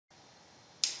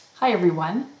Hi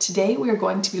everyone, today we are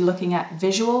going to be looking at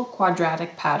visual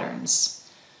quadratic patterns.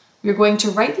 We are going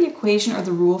to write the equation or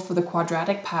the rule for the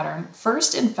quadratic pattern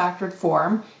first in factored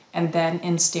form and then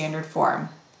in standard form.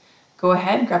 Go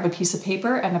ahead, grab a piece of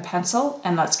paper and a pencil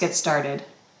and let's get started.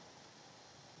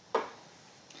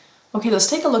 Okay, let's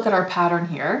take a look at our pattern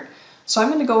here. So I'm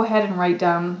going to go ahead and write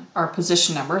down our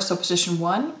position number, so position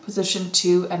 1, position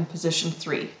 2, and position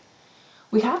 3.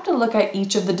 We have to look at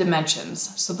each of the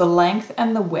dimensions, so the length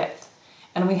and the width,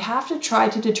 and we have to try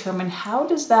to determine how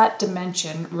does that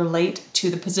dimension relate to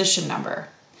the position number.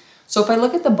 So if I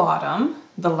look at the bottom,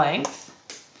 the length,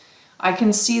 I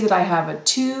can see that I have a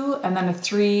 2 and then a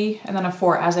 3 and then a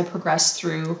 4 as I progress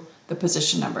through the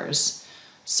position numbers.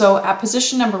 So at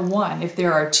position number 1, if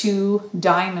there are 2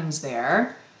 diamonds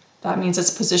there, that means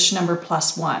it's position number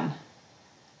plus 1.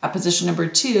 At position number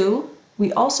 2,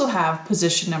 we also have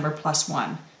position number plus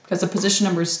 1 because the position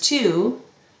number is 2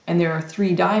 and there are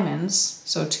 3 diamonds,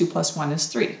 so 2 plus 1 is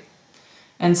 3.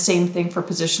 And same thing for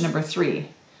position number 3.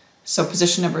 So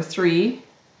position number 3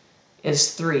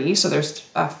 is 3, so there's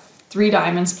 3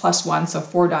 diamonds plus 1, so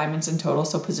 4 diamonds in total,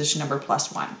 so position number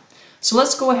plus 1. So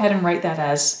let's go ahead and write that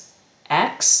as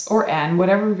x or n,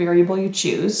 whatever variable you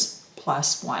choose,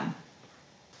 plus 1.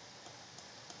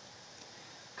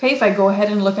 Okay, if I go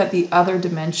ahead and look at the other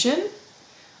dimension,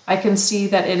 I can see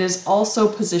that it is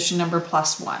also position number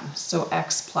plus 1, so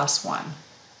x plus 1.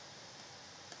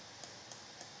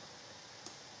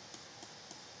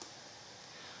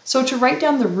 So to write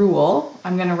down the rule,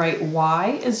 I'm going to write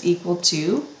y is equal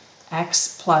to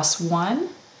x plus 1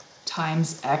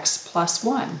 times x plus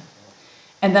 1.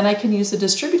 And then I can use the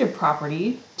distributive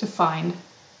property to find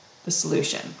the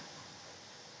solution.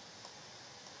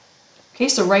 Okay,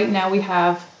 so right now we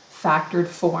have factored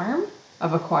form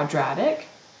of a quadratic,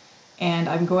 and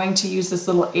I'm going to use this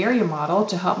little area model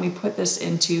to help me put this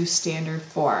into standard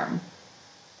form.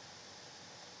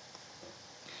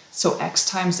 So x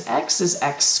times x is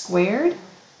x squared,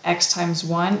 x times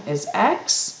 1 is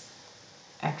x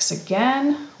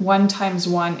again, 1 times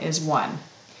 1 is 1.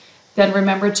 Then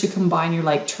remember to combine your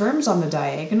like terms on the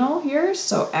diagonal here,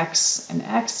 so x and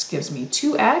x gives me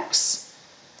 2x.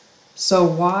 So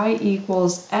y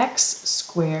equals x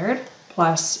squared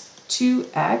plus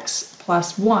 2x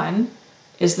plus 1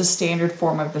 is the standard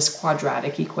form of this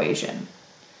quadratic equation.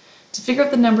 To figure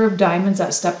out the number of diamonds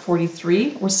at step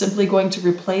 43, we're simply going to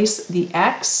replace the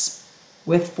x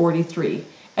with 43.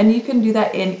 And you can do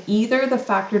that in either the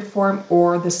factored form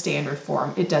or the standard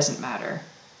form. It doesn't matter.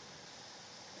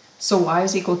 So y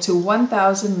is equal to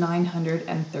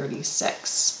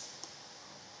 1,936.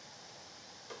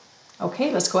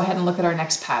 Okay, let's go ahead and look at our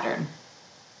next pattern.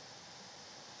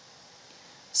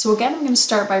 So again, I'm going to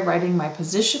start by writing my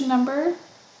position number.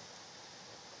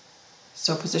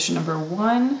 So position number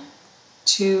 1,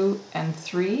 2, and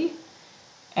 3.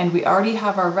 And we already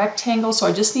have our rectangle, so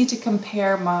I just need to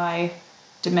compare my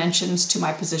dimensions to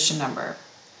my position number.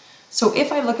 So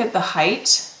if I look at the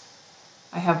height,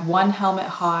 I have 1 helmet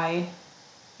high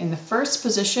in the first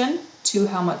position, 2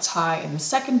 helmets high in the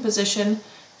second position,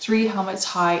 3 helmets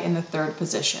high in the third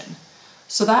position.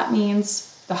 So that means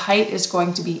the height is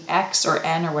going to be x or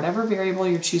n or whatever variable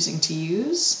you're choosing to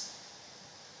use.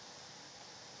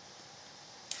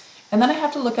 And then I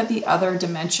have to look at the other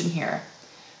dimension here.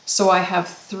 So I have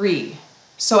 3.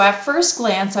 So at first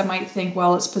glance I might think,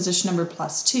 well, it's position number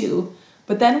plus 2,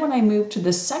 but then when I move to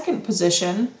the second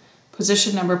position,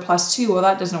 position number plus 2, well,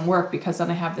 that doesn't work because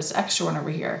then I have this extra one over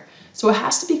here. So it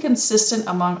has to be consistent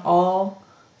among all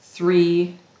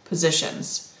 3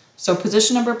 positions. So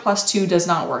position number plus 2 does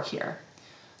not work here.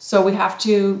 So we have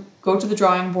to go to the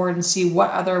drawing board and see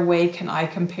what other way can I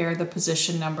compare the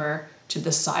position number to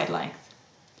the side length.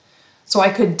 So I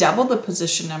could double the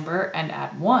position number and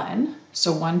add 1.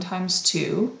 So 1 times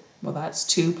 2, well, that's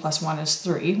 2 plus 1 is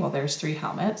 3. Well, there's 3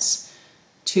 helmets.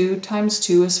 2 times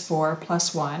 2 is 4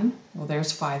 plus 1. Well,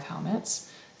 there's 5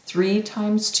 helmets. 3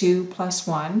 times 2 plus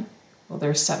 1. Well,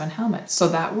 there's 7 helmets. So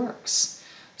that works.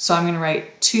 So I'm going to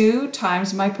write 2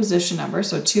 times my position number,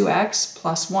 so 2x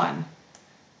plus 1.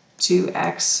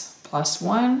 2x plus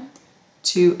 1,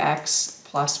 2x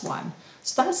plus 1.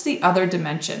 So that's the other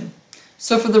dimension.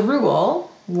 So for the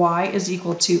rule, y is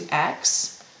equal to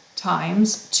x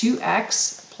times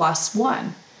 2x plus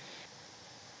 1.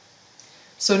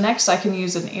 So next I can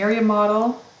use an area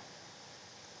model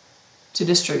to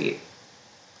distribute.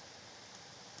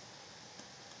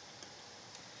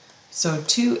 So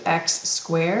 2x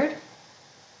squared,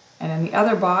 and in the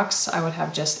other box I would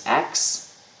have just x.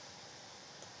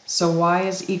 So y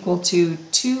is equal to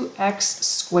 2x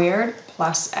squared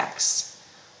plus x.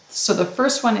 So the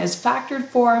first one is factored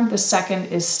form, the second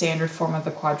is standard form of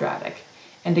the quadratic.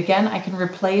 And again, I can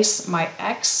replace my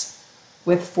x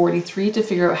with 43 to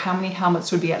figure out how many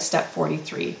helmets would be at step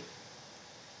 43.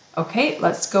 Okay,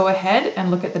 let's go ahead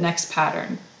and look at the next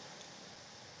pattern.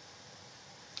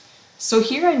 So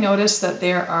here I notice that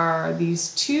there are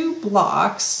these two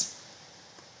blocks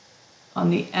on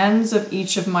the ends of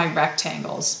each of my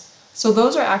rectangles. So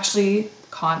those are actually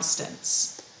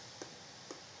constants.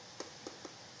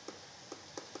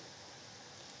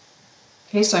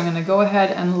 Okay, so I'm going to go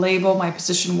ahead and label my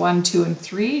position 1, 2, and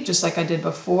 3, just like I did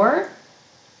before.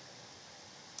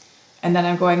 And then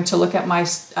I'm going to look at my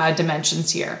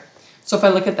dimensions here. So if I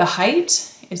look at the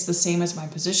height, it's the same as my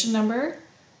position number.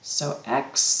 So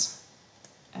x,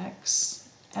 x,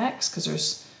 x, because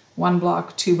there's 1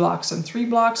 block, 2 blocks, and 3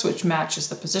 blocks, which matches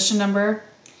the position number.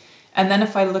 And then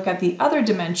if I look at the other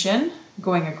dimension,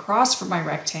 going across from my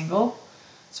rectangle,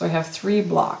 so I have 3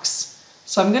 blocks.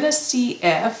 So I'm going to see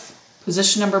if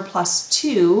position number plus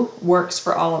 2 works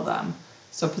for all of them.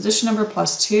 So position number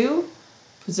plus 2,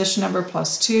 position number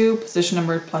plus 2, position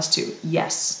number plus 2.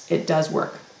 Yes, it does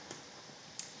work.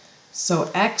 So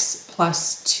x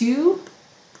plus 2,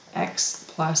 x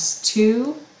plus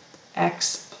 2,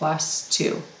 x plus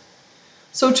 2.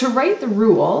 So to write the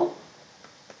rule,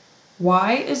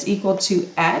 y is equal to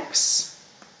x,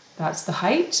 that's the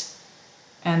height,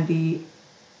 and the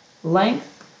length,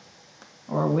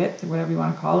 or width, or whatever you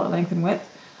want to call it, length and width,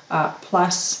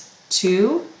 plus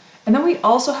 2. And then we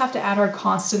also have to add our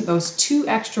constant, those 2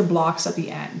 extra blocks at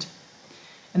the end.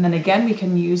 And then again, we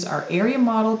can use our area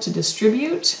model to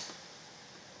distribute.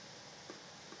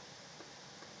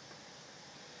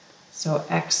 So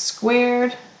x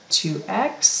squared,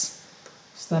 2x.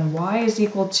 So then y is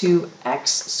equal to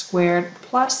x squared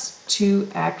plus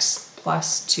 2x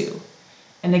plus 2.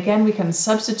 And again, we can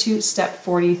substitute step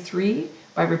 43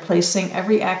 by replacing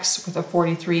every x with a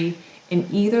 43 in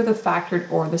either the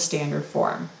factored or the standard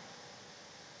form.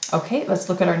 Okay, let's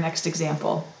look at our next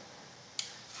example.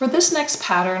 For this next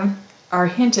pattern, our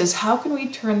hint is how can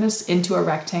we turn this into a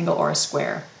rectangle or a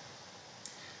square?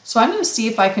 So I'm going to see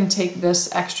if I can take this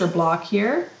extra block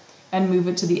here and move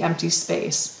it to the empty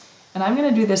space. And I'm going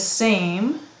to do the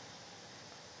same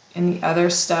in the other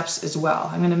steps as well.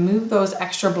 I'm going to move those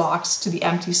extra blocks to the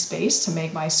empty space to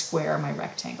make my square my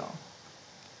rectangle.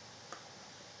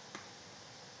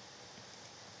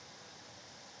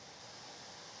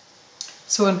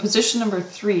 So in position number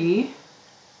 3,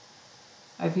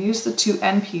 I've used the 2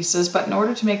 end pieces, but in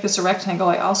order to make this a rectangle,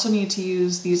 I also need to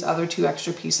use these other 2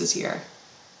 extra pieces here.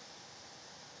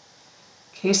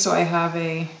 Okay, so I have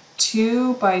a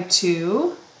 2 by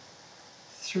 2,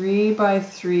 3 by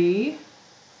 3,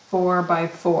 4 by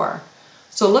 4.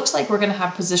 So it looks like we're going to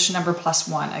have position number plus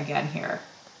 1 again here.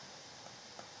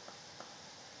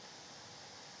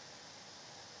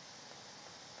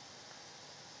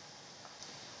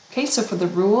 Okay, so for the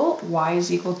rule, y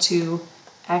is equal to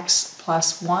x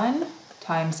plus 1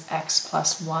 times x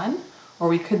plus 1, or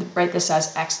we could write this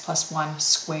as x plus 1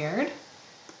 squared.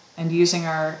 And using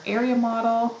our area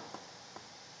model,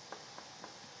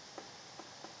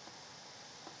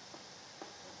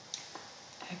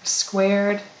 x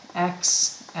squared,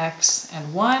 x,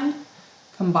 and 1,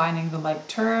 combining the like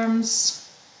terms,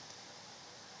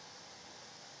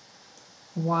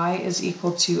 y is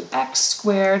equal to x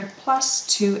squared plus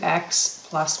 2x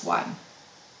plus 1.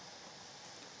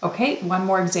 Okay, one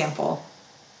more example.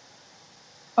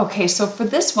 Okay, so for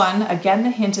this one, again, the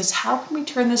hint is how can we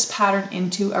turn this pattern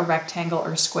into a rectangle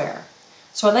or square?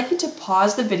 So I'd like you to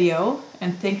pause the video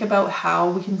and think about how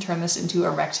we can turn this into a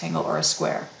rectangle or a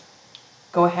square.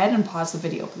 Go ahead and pause the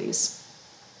video, please.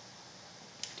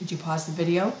 Did you pause the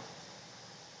video?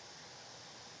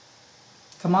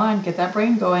 Come on, get that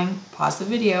brain going. Pause the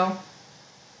video.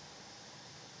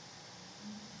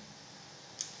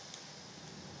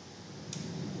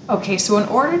 Okay, so in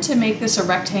order to make this a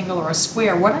rectangle or a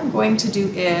square, what I'm going to do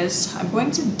is I'm going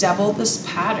to double this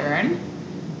pattern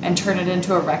and turn it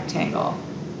into a rectangle.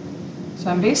 So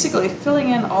I'm basically filling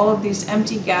in all of these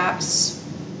empty gaps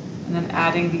and then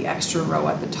adding the extra row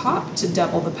at the top to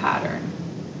double the pattern.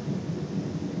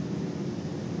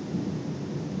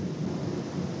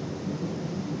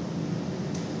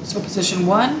 So position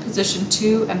 1, position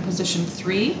 2, and position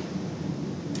 3.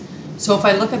 So if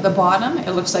I look at the bottom,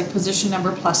 it looks like position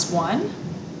number plus 1.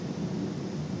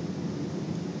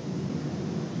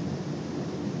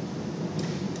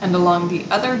 And along the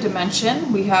other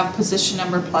dimension, we have position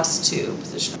number plus 2,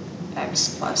 position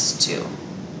x plus 2.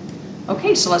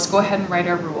 Okay, so let's go ahead and write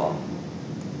our rule.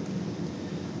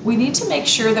 We need to make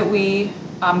sure that we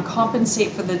compensate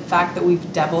for the fact that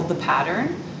we've doubled the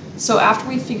pattern. So after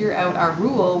we figure out our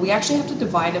rule, we actually have to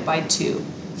divide it by 2.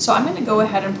 So I'm going to go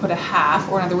ahead and put a half,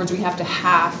 or in other words, we have to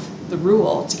half the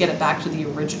rule to get it back to the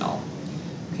original.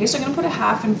 Okay, so I'm going to put a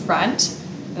half in front,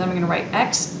 and then I'm going to write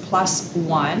x plus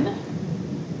 1,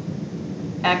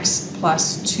 x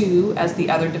plus 2 as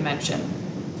the other dimension.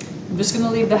 I'm just going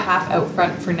to leave the half out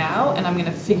front for now, and I'm going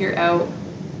to figure out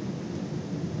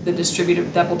the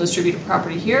double distributive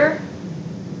property here.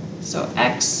 So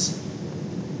x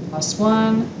plus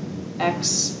 1,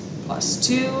 x plus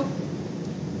 2,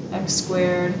 x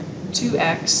squared,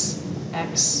 2x,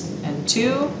 x, and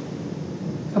 2.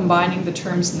 Combining the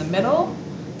terms in the middle,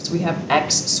 so we have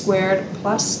x squared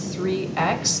plus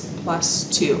 3x plus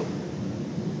 2.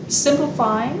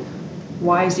 Simplifying,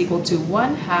 y is equal to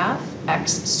 1/2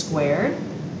 x squared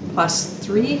plus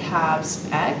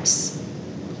 3/2 x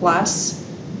plus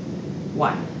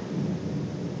 1.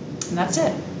 And that's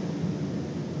it.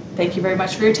 Thank you very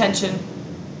much for your attention.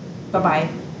 Bye-bye.